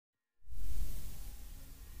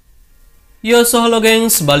Halo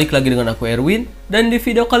gengs, balik lagi dengan aku Erwin. Dan di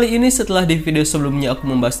video kali ini, setelah di video sebelumnya aku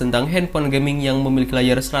membahas tentang handphone gaming yang memiliki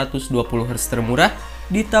layar 120Hz termurah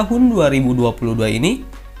di tahun 2022 ini.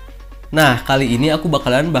 Nah, kali ini aku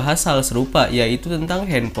bakalan bahas hal serupa, yaitu tentang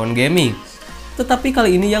handphone gaming. Tetapi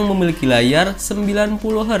kali ini yang memiliki layar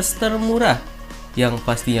 90Hz termurah, yang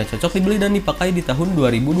pastinya cocok dibeli dan dipakai di tahun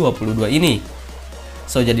 2022 ini.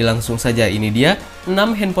 So, jadi langsung saja, ini dia 6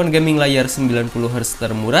 handphone gaming layar 90Hz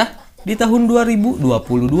termurah di tahun 2022.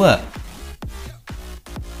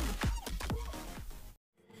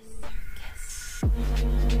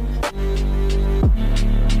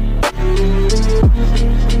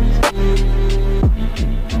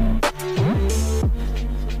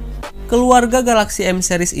 Keluarga Galaxy M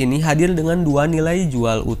series ini hadir dengan dua nilai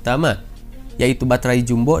jual utama, yaitu baterai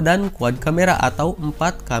jumbo dan quad kamera atau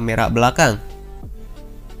 4 kamera belakang.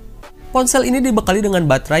 Ponsel ini dibekali dengan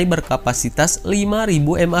baterai berkapasitas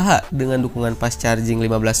 5000 mAh dengan dukungan fast charging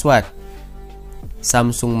 15 watt.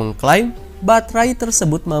 Samsung mengklaim baterai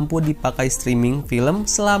tersebut mampu dipakai streaming film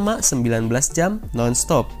selama 19 jam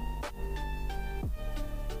non-stop.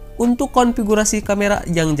 Untuk konfigurasi kamera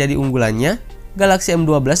yang jadi unggulannya, Galaxy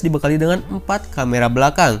M12 dibekali dengan 4 kamera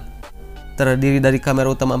belakang. Terdiri dari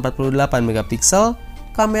kamera utama 48 megapiksel,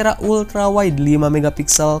 kamera ultrawide 5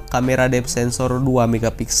 megapiksel, kamera depth sensor 2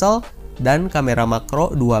 megapiksel, dan kamera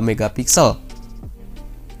makro 2 megapiksel.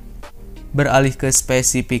 Beralih ke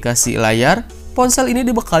spesifikasi layar, ponsel ini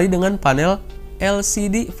dibekali dengan panel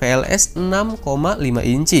LCD VLS 6,5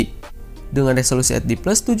 inci dengan resolusi HD+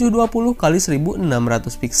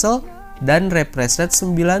 720x1600 pixel dan refresh rate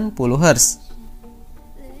 90 Hz.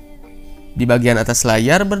 Di bagian atas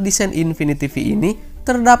layar berdesain Infinity V ini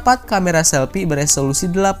terdapat kamera selfie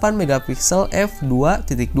beresolusi 8 megapiksel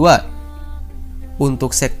f2.2.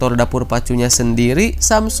 Untuk sektor dapur pacunya sendiri,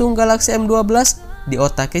 Samsung Galaxy M12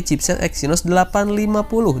 diotaki chipset Exynos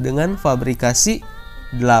 850 dengan fabrikasi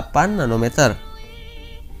 8 nanometer.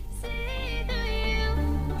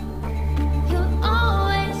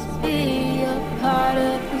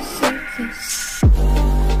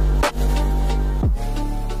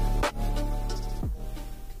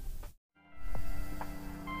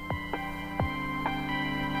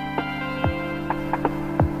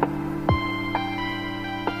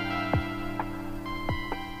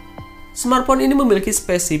 Smartphone ini memiliki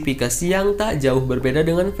spesifikasi yang tak jauh berbeda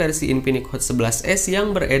dengan versi Infinix Hot 11s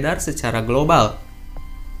yang beredar secara global.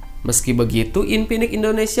 Meski begitu, Infinix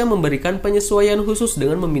Indonesia memberikan penyesuaian khusus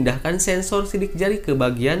dengan memindahkan sensor sidik jari ke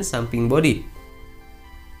bagian samping bodi.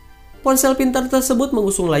 Ponsel pintar tersebut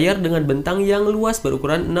mengusung layar dengan bentang yang luas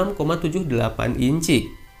berukuran 6,78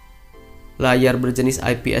 inci. Layar berjenis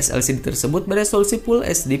IPS LCD tersebut beresolusi Full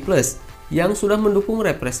HD+, yang sudah mendukung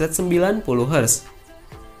refresh rate 90 Hz.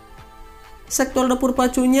 Sektor dapur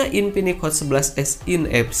pacunya Infinix Hot 11s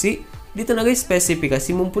NFC ditenagai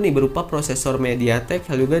spesifikasi mumpuni berupa prosesor MediaTek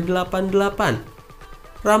Helio G88,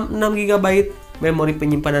 RAM 6GB, memori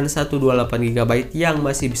penyimpanan 128GB yang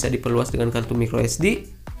masih bisa diperluas dengan kartu microSD,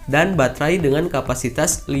 dan baterai dengan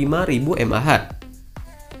kapasitas 5000 mAh.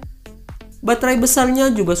 Baterai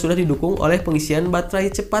besarnya juga sudah didukung oleh pengisian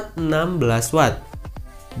baterai cepat 16 watt.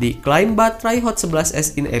 Diklaim baterai Hot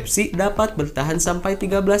 11s NFC dapat bertahan sampai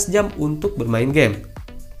 13 jam untuk bermain game.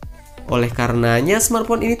 Oleh karenanya,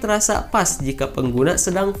 smartphone ini terasa pas jika pengguna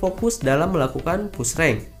sedang fokus dalam melakukan push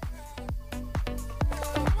rank.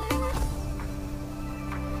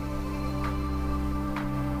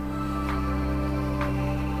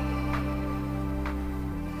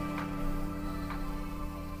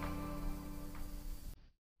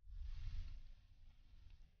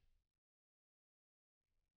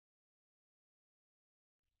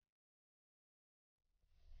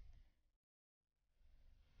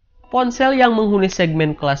 Ponsel yang menghuni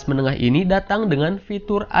segmen kelas menengah ini datang dengan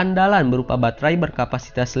fitur andalan berupa baterai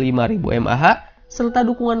berkapasitas 5000 mAh serta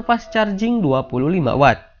dukungan fast charging 25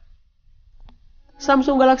 watt.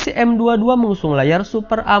 Samsung Galaxy M22 mengusung layar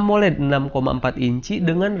Super AMOLED 6,4 inci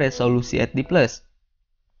dengan resolusi HD+.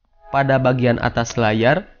 Pada bagian atas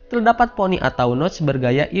layar terdapat poni atau notch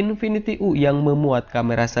bergaya Infinity U yang memuat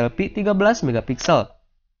kamera selfie 13 megapiksel.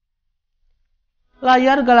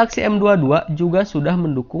 Layar Galaxy M22 juga sudah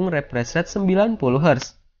mendukung refresh rate 90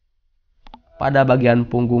 Hz. Pada bagian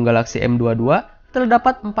punggung Galaxy M22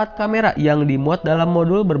 terdapat 4 kamera yang dimuat dalam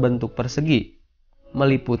modul berbentuk persegi,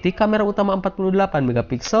 meliputi kamera utama 48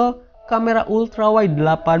 megapiksel, kamera ultrawide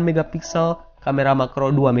 8 megapiksel, kamera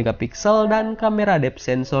makro 2 megapiksel, dan kamera depth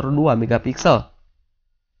sensor 2 megapiksel.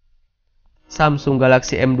 Samsung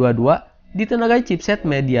Galaxy M22 ditenagai chipset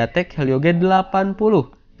MediaTek Helio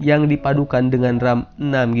G80 yang dipadukan dengan RAM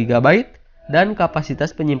 6GB dan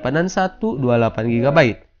kapasitas penyimpanan 128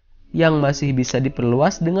 GB yang masih bisa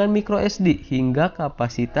diperluas dengan micro SD hingga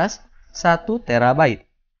kapasitas 1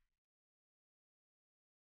 TB.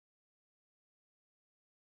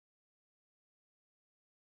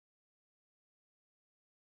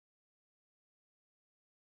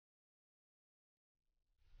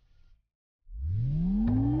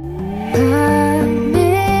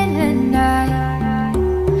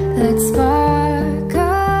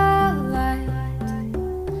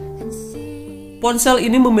 Ponsel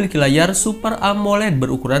ini memiliki layar Super AMOLED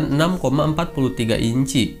berukuran 6,43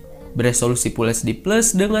 inci, beresolusi Full HD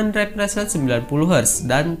Plus dengan refresh rate 90Hz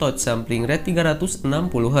dan touch sampling rate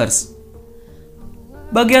 360Hz.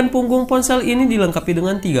 Bagian punggung ponsel ini dilengkapi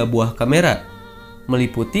dengan 3 buah kamera,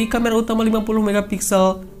 meliputi kamera utama 50MP,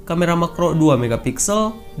 kamera makro 2MP,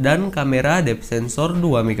 dan kamera depth sensor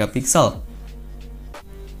 2MP.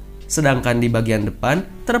 Sedangkan di bagian depan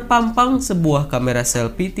terpampang sebuah kamera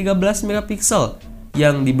selfie 13MP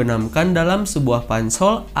yang dibenamkan dalam sebuah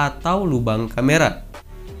pansol atau lubang kamera.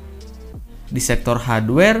 Di sektor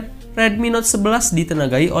hardware, Redmi Note 11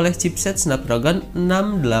 ditenagai oleh chipset Snapdragon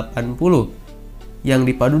 680 yang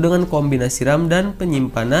dipadu dengan kombinasi RAM dan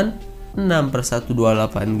penyimpanan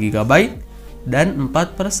 6/128 GB dan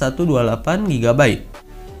 4/128 GB.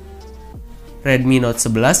 Redmi Note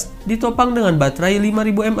 11 ditopang dengan baterai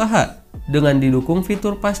 5000 mAh dengan didukung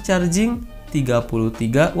fitur fast charging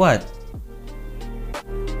 33 Watt.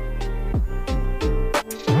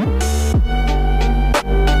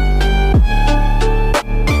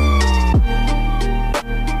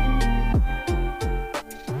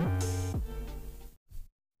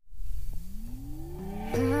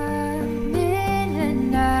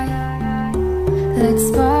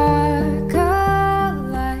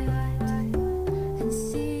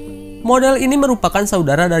 Model ini merupakan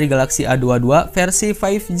saudara dari Galaxy A22 versi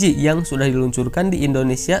 5G yang sudah diluncurkan di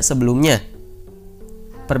Indonesia sebelumnya.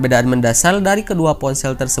 Perbedaan mendasar dari kedua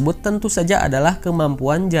ponsel tersebut tentu saja adalah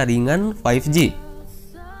kemampuan jaringan 5G.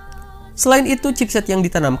 Selain itu, chipset yang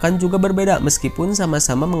ditanamkan juga berbeda meskipun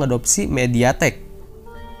sama-sama mengadopsi MediaTek.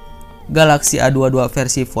 Galaxy A22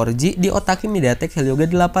 versi 4G diotaki MediaTek Helio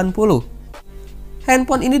G80.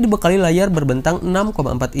 Handphone ini dibekali layar berbentang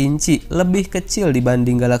 6,4 inci, lebih kecil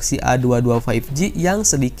dibanding Galaxy A22 5G yang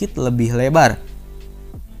sedikit lebih lebar.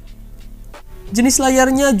 Jenis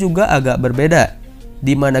layarnya juga agak berbeda,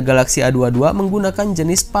 di mana Galaxy A22 menggunakan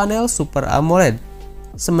jenis panel Super AMOLED,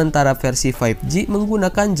 sementara versi 5G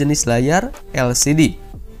menggunakan jenis layar LCD.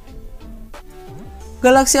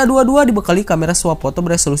 Galaxy A22 dibekali kamera swafoto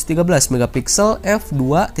beresolusi 13MP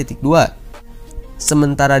f2.2.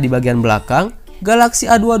 Sementara di bagian belakang, Galaxy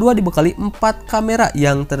A22 dibekali 4 kamera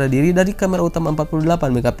yang terdiri dari kamera utama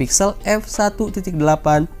 48MP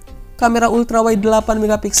f1.8, kamera ultrawide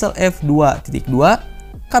 8MP f2.2,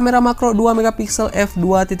 kamera makro 2MP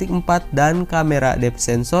f2.4, dan kamera depth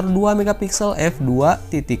sensor 2MP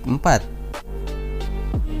f2.4.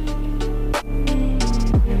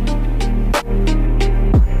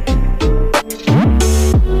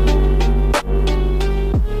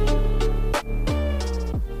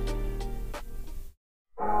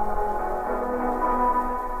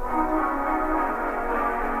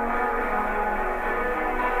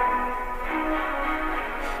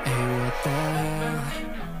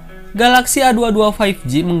 Galaxy A22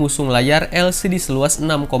 5G mengusung layar LCD seluas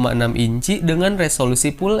 6,6 inci dengan resolusi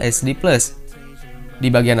Full HD+. Di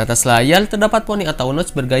bagian atas layar terdapat poni atau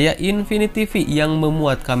notch bergaya Infinity V yang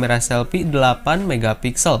memuat kamera selfie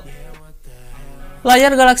 8MP.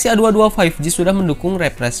 Layar Galaxy A22 5G sudah mendukung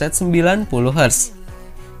refresh rate 90Hz.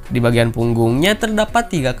 Di bagian punggungnya terdapat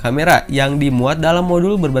 3 kamera yang dimuat dalam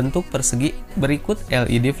modul berbentuk persegi berikut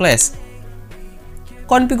LED flash.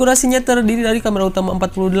 Konfigurasinya terdiri dari kamera utama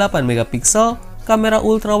 48MP, kamera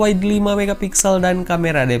ultrawide 5MP, dan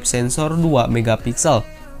kamera depth sensor 2MP.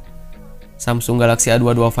 Samsung Galaxy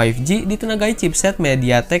A22 5G ditenagai chipset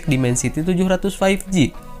MediaTek Dimensity 700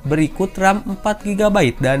 5G, berikut RAM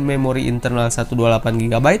 4GB dan memori internal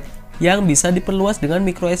 128GB yang bisa diperluas dengan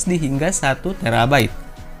microSD hingga 1 TB.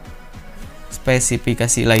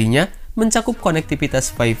 Spesifikasi lainnya mencakup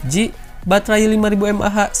konektivitas 5G, baterai 5000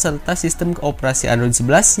 mAh, serta sistem operasi Android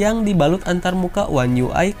 11 yang dibalut antarmuka One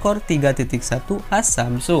UI Core 3.1 khas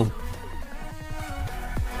Samsung.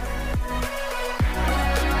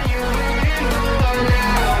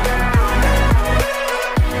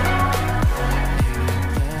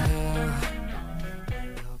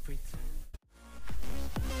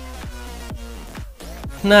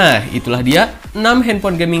 Nah, itulah dia 6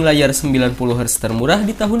 handphone gaming layar 90Hz termurah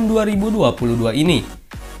di tahun 2022 ini.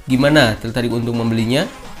 Gimana, tertarik untuk membelinya?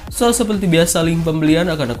 So, seperti biasa, link pembelian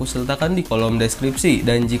akan aku sertakan di kolom deskripsi.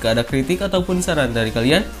 Dan jika ada kritik ataupun saran dari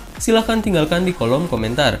kalian, silahkan tinggalkan di kolom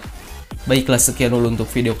komentar. Baiklah, sekian dulu untuk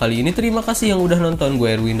video kali ini. Terima kasih yang udah nonton.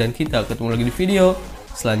 Gue Erwin dan kita ketemu lagi di video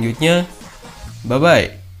selanjutnya.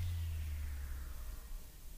 Bye-bye.